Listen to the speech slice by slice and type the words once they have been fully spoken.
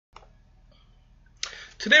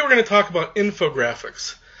Today we're going to talk about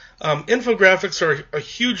infographics. Infographics are a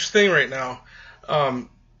huge thing right now,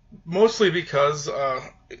 mostly because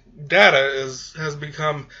data has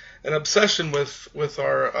become an obsession with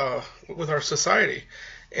our society.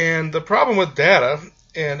 And the problem with data,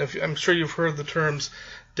 and I'm sure you've heard the terms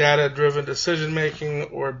data-driven decision making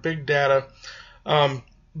or big data.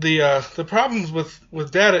 The problems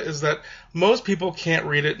with data is that most people can't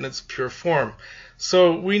read it in its pure form.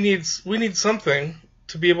 So we need something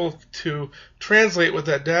to be able to translate what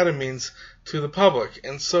that data means to the public.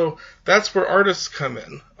 And so that's where artists come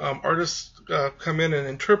in. Artists come in and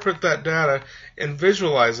interpret that data and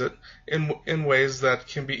visualize it in ways that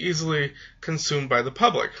can be easily consumed by the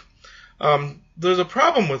public. There's a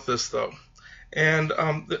problem with this, though. And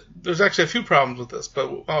there's actually a few problems with this,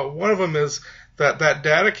 but one of them is that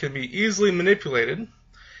data can be easily manipulated.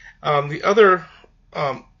 The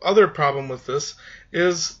other problem with this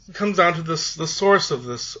comes down to the source of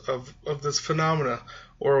this phenomena,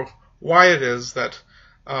 or why it is that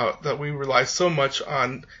we rely so much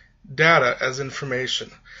on data as information,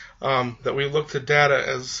 that we look to data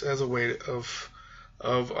as a way of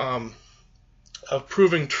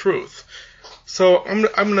proving truth. So in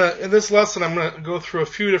this lesson I'm gonna go through a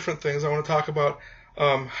few different things. I want to talk about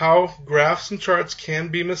how graphs and charts can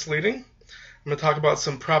be misleading. I'm going to talk about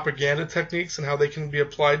some propaganda techniques and how they can be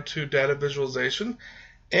applied to data visualization.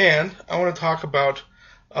 And I want to talk about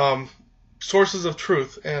sources of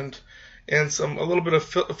truth and a little bit of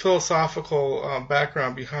philosophical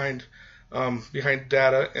background behind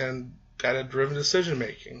data and data-driven decision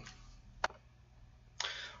making.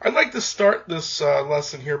 I'd like to start this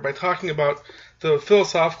lesson here by talking about the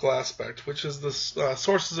philosophical aspect, which is the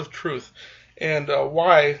sources of truth and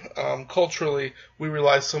why culturally we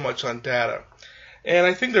rely so much on data. And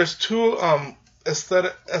I think there's two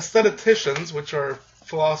aestheticians, which are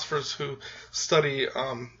philosophers who study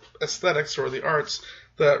aesthetics or the arts,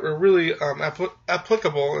 that are really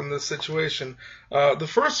applicable in this situation. The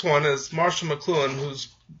first one is Marshall McLuhan, whose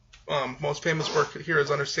most famous work here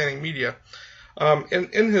is Understanding Media.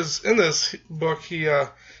 In this book, he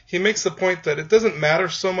makes the point that it doesn't matter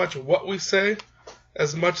so much what we say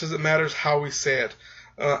as much as it matters how we say it.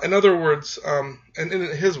 In other words, and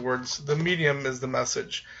in his words, the medium is the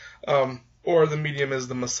message, or the medium is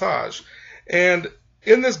the massage. And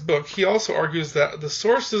in this book, he also argues that the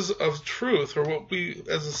sources of truth, or what we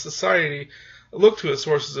as a society look to as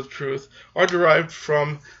sources of truth, are derived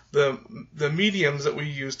from the mediums that we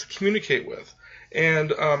use to communicate with.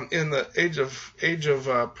 And in the age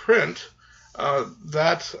of print,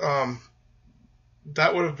 that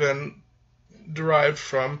would have been derived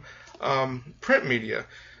from print media.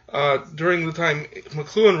 During the time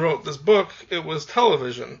McLuhan wrote this book, it was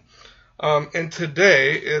television, and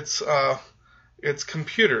today it's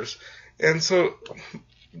computers. And so,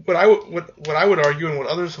 what I would argue, and what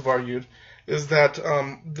others have argued, is that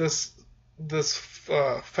this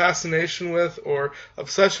fascination with or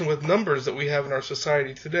obsession with numbers that we have in our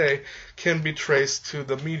society today can be traced to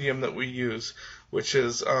the medium that we use, which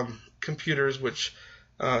is computers, which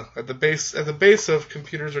at the base of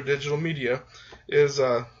computers or digital media is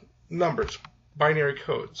numbers, binary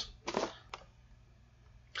codes.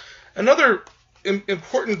 Another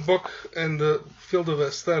important book in the field of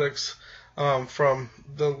aesthetics from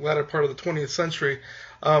the latter part of the 20th century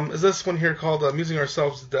is this one here called Amusing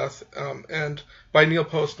Ourselves to Death, and by Neil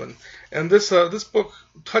Postman. And this book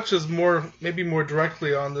touches maybe more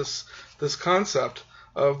directly on this concept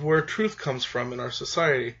of where truth comes from in our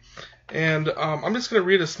society. And I'm just going to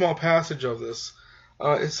read a small passage of this.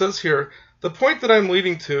 It says here, "The point that I'm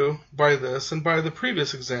leading to by this and by the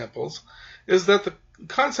previous examples is that the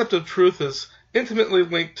concept of truth is intimately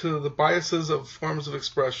linked to the biases of forms of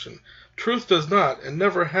expression. Truth does not and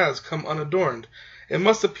never has come unadorned. It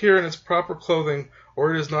must appear in its proper clothing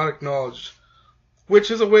or it is not acknowledged,"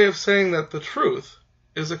 which is a way of saying that the truth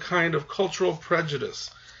is a kind of cultural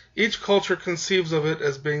prejudice. Each culture conceives of it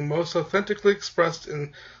as being most authentically expressed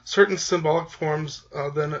in certain symbolic forms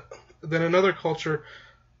than another culture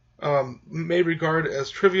may regard as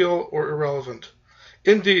trivial or irrelevant.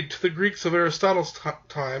 Indeed, to the Greeks of Aristotle's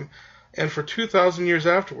time, and for 2,000 years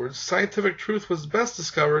afterwards, scientific truth was best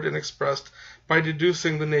discovered and expressed by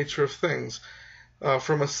deducing the nature of things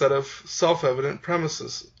from a set of self-evident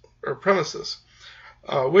premises,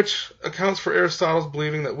 which accounts for Aristotle's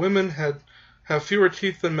believing that women have fewer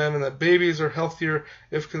teeth than men and that babies are healthier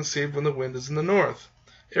if conceived when the wind is in the north.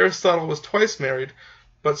 Aristotle was twice married,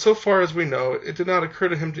 but so far as we know, it did not occur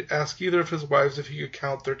to him to ask either of his wives if he could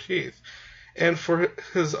count their teeth. And for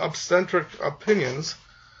his obstetric opinions,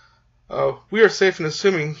 we are safe in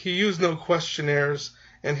assuming he used no questionnaires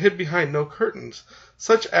and hid behind no curtains.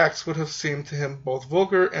 Such acts would have seemed to him both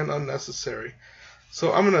vulgar and unnecessary.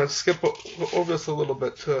 So I'm going to skip over this a little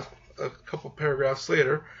bit to a couple paragraphs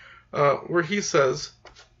later, where he says,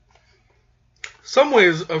 "Some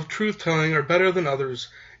ways of truth-telling are better than others,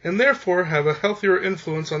 and therefore have a healthier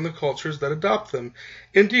influence on the cultures that adopt them.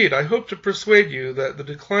 Indeed, I hope to persuade you that the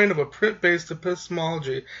decline of a print-based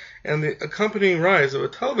epistemology and the accompanying rise of a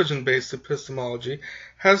television-based epistemology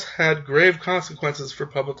has had grave consequences for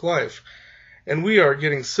public life, and we are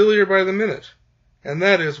getting sillier by the minute. And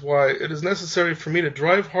that is why it is necessary for me to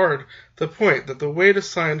drive hard the point that the weight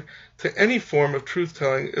assigned to any form of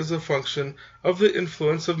truth-telling is a function of the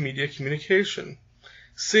influence of media communication.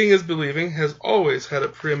 Seeing is believing has always had a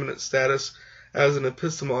preeminent status as an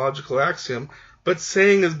epistemological axiom, but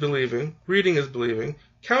saying is believing, reading is believing,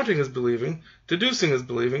 counting is believing, deducing is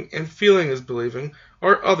believing, and feeling is believing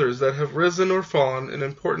are others that have risen or fallen in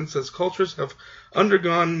importance as cultures have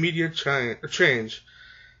undergone media change.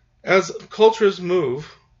 As cultures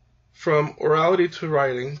move from orality to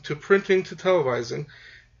writing, to printing to televising,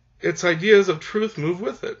 its ideas of truth move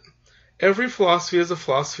with it. Every philosophy is a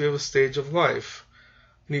philosophy of a stage of life,"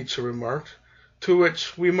 Nietzsche remarked, to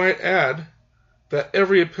which we might add that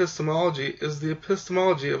every epistemology is the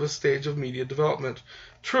epistemology of a stage of media development.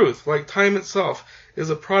 Truth, like time itself,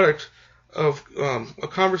 is a product of a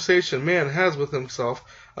conversation man has with himself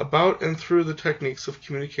about and through the techniques of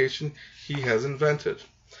communication he has invented.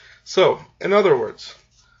 So, in other words,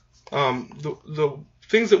 the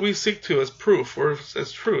things that we seek to as proof or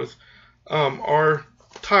as truth are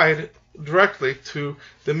tied directly to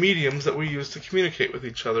the mediums that we use to communicate with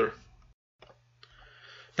each other.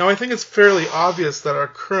 Now, I think it's fairly obvious that our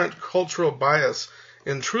current cultural bias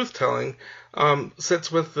in truth-telling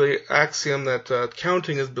sits with the axiom that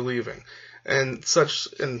counting is believing, and such,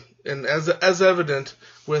 and as evident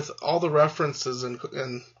with all the references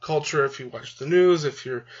in culture. If you watch the news, if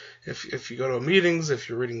you go to meetings, if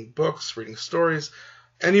you're reading books, reading stories,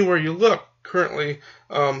 anywhere you look, currently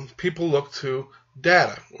people look to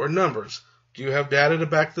data or numbers. Do you have data to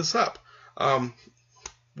back this up?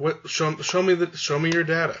 Show me your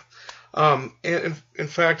data. And in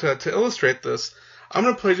fact, to illustrate this, I'm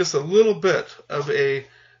going to play just a little bit of a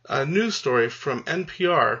news story from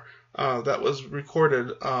NPR that was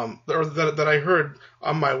recorded, or that I heard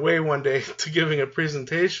on my way one day to giving a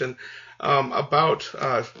presentation about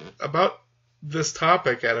this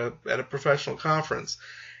topic at a professional conference,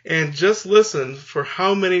 and just listen for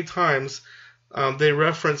how many times they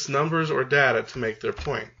reference numbers or data to make their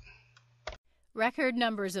point. Record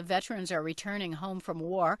numbers of veterans are returning home from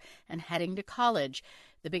war and heading to college.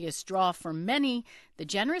 The biggest draw for many, the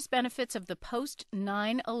generous benefits of the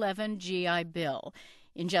post-9/11 GI Bill.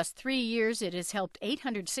 In just 3 years, it has helped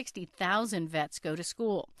 860,000 vets go to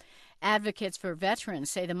school. Advocates for veterans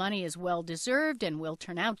say the money is well-deserved and will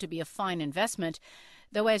turn out to be a fine investment.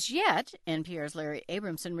 Though as yet, NPR's Larry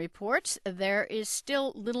Abramson reports, there is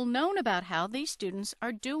still little known about how these students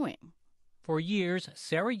are doing. For years,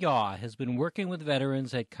 Sarah Yaw has been working with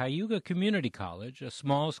veterans at Cayuga Community College, a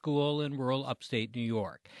small school in rural upstate New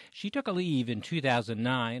York. She took a leave in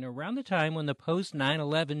 2009, around the time when the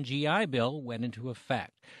post-9/11 GI Bill went into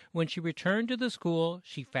effect. When she returned to the school,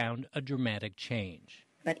 she found a dramatic change.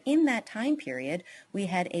 But in that time period, we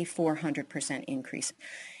had a 400% increase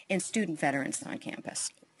in student veterans on campus.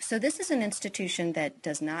 So this is an institution that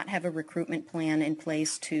does not have a recruitment plan in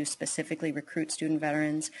place to specifically recruit student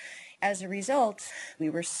veterans. As a result, we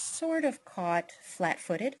were sort of caught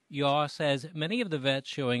flat-footed. Yaw says many of the vets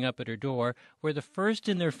showing up at her door were the first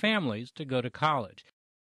in their families to go to college.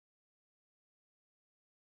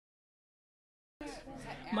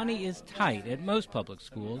 Money is tight at most public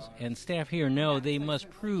schools, and staff here know they must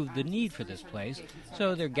prove the need for this place,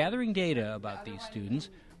 so they're gathering data about these students.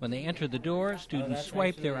 When they enter the door, students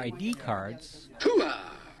swipe their ID cards,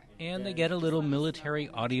 and they get a little military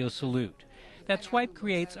audio salute. That swipe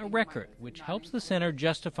creates a record, which helps the center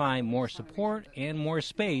justify more support and more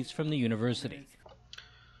space from the university.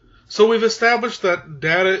 So we've established that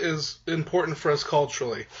data is important for us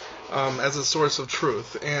culturally as a source of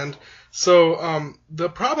truth. And so the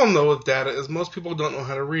problem, though, with data is most people don't know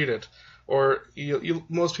how to read it. Or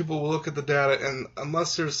most people will look at the data, and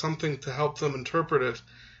unless there's something to help them interpret it,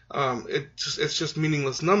 it's just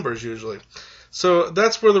meaningless numbers usually. So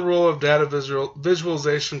that's where the role of data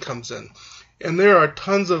visualization comes in. And there are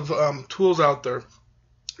tons of tools out there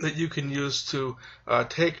that you can use to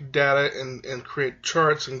take data and create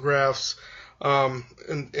charts and graphs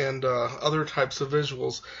and other types of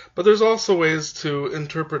visuals. But there's also ways to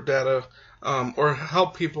interpret data or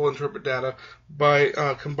help people interpret data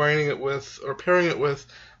by combining it with or pairing it with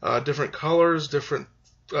different colors, different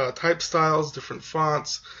type styles, different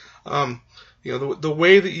fonts. The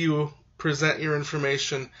way that you present your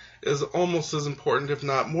information is almost as important, if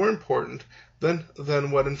not more important,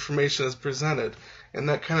 than what information is presented. And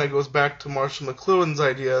that kind of goes back to Marshall McLuhan's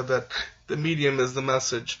idea that the medium is the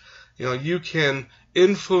message. You can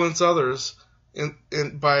influence others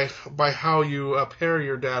by how you pair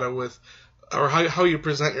your data with, or how you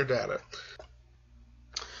present your data.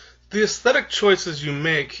 The aesthetic choices you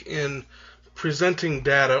make in presenting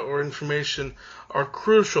data or information are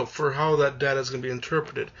crucial for how that data is going to be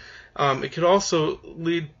interpreted. You could also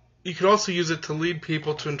use it to lead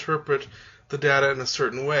people to interpret the data in a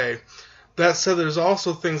certain way. That said, there's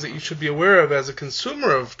also things that you should be aware of as a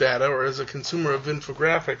consumer of data or as a consumer of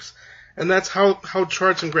infographics, and that's how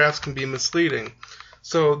charts and graphs can be misleading.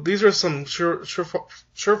 So these are some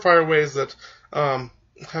surefire ways that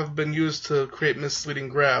have been used to create misleading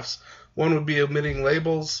graphs. One would be omitting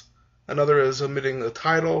labels. Another is omitting the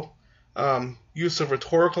title, use of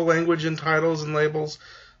rhetorical language in titles and labels,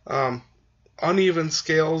 uneven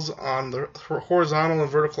scales on the horizontal and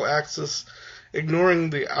vertical axis, ignoring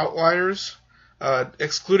the outliers,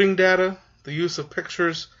 excluding data, the use of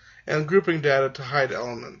pictures, and grouping data to hide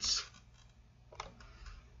elements.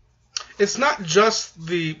 It's not just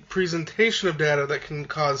the presentation of data that can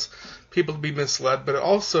cause people to be misled, but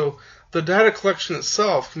also the data collection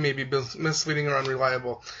itself may be misleading or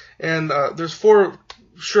unreliable. And there's 4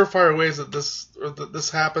 surefire ways that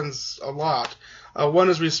this happens a lot. One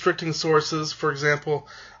is restricting sources. For example,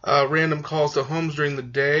 random calls to homes during the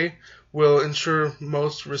day will ensure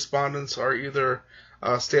most respondents are either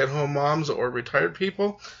stay-at-home moms or retired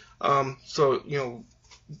people. So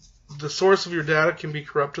the source of your data can be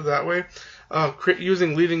corrupted that way.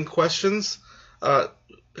 Using leading questions,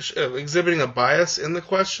 exhibiting a bias in the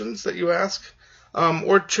questions that you ask,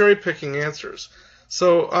 or cherry-picking answers.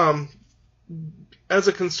 So as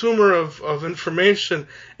a consumer of information,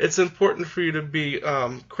 it's important for you to be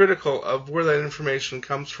critical of where that information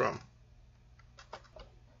comes from.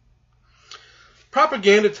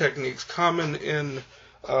 Propaganda techniques common in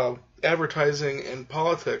advertising and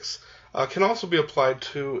politics can also be applied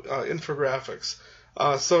to infographics.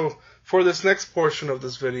 So for this next portion of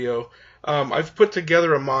this video, I've put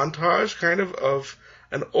together a montage of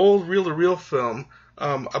an old reel-to-reel film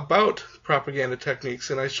about propaganda techniques,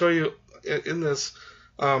 and I show you in this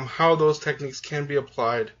how those techniques can be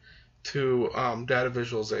applied to data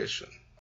visualization.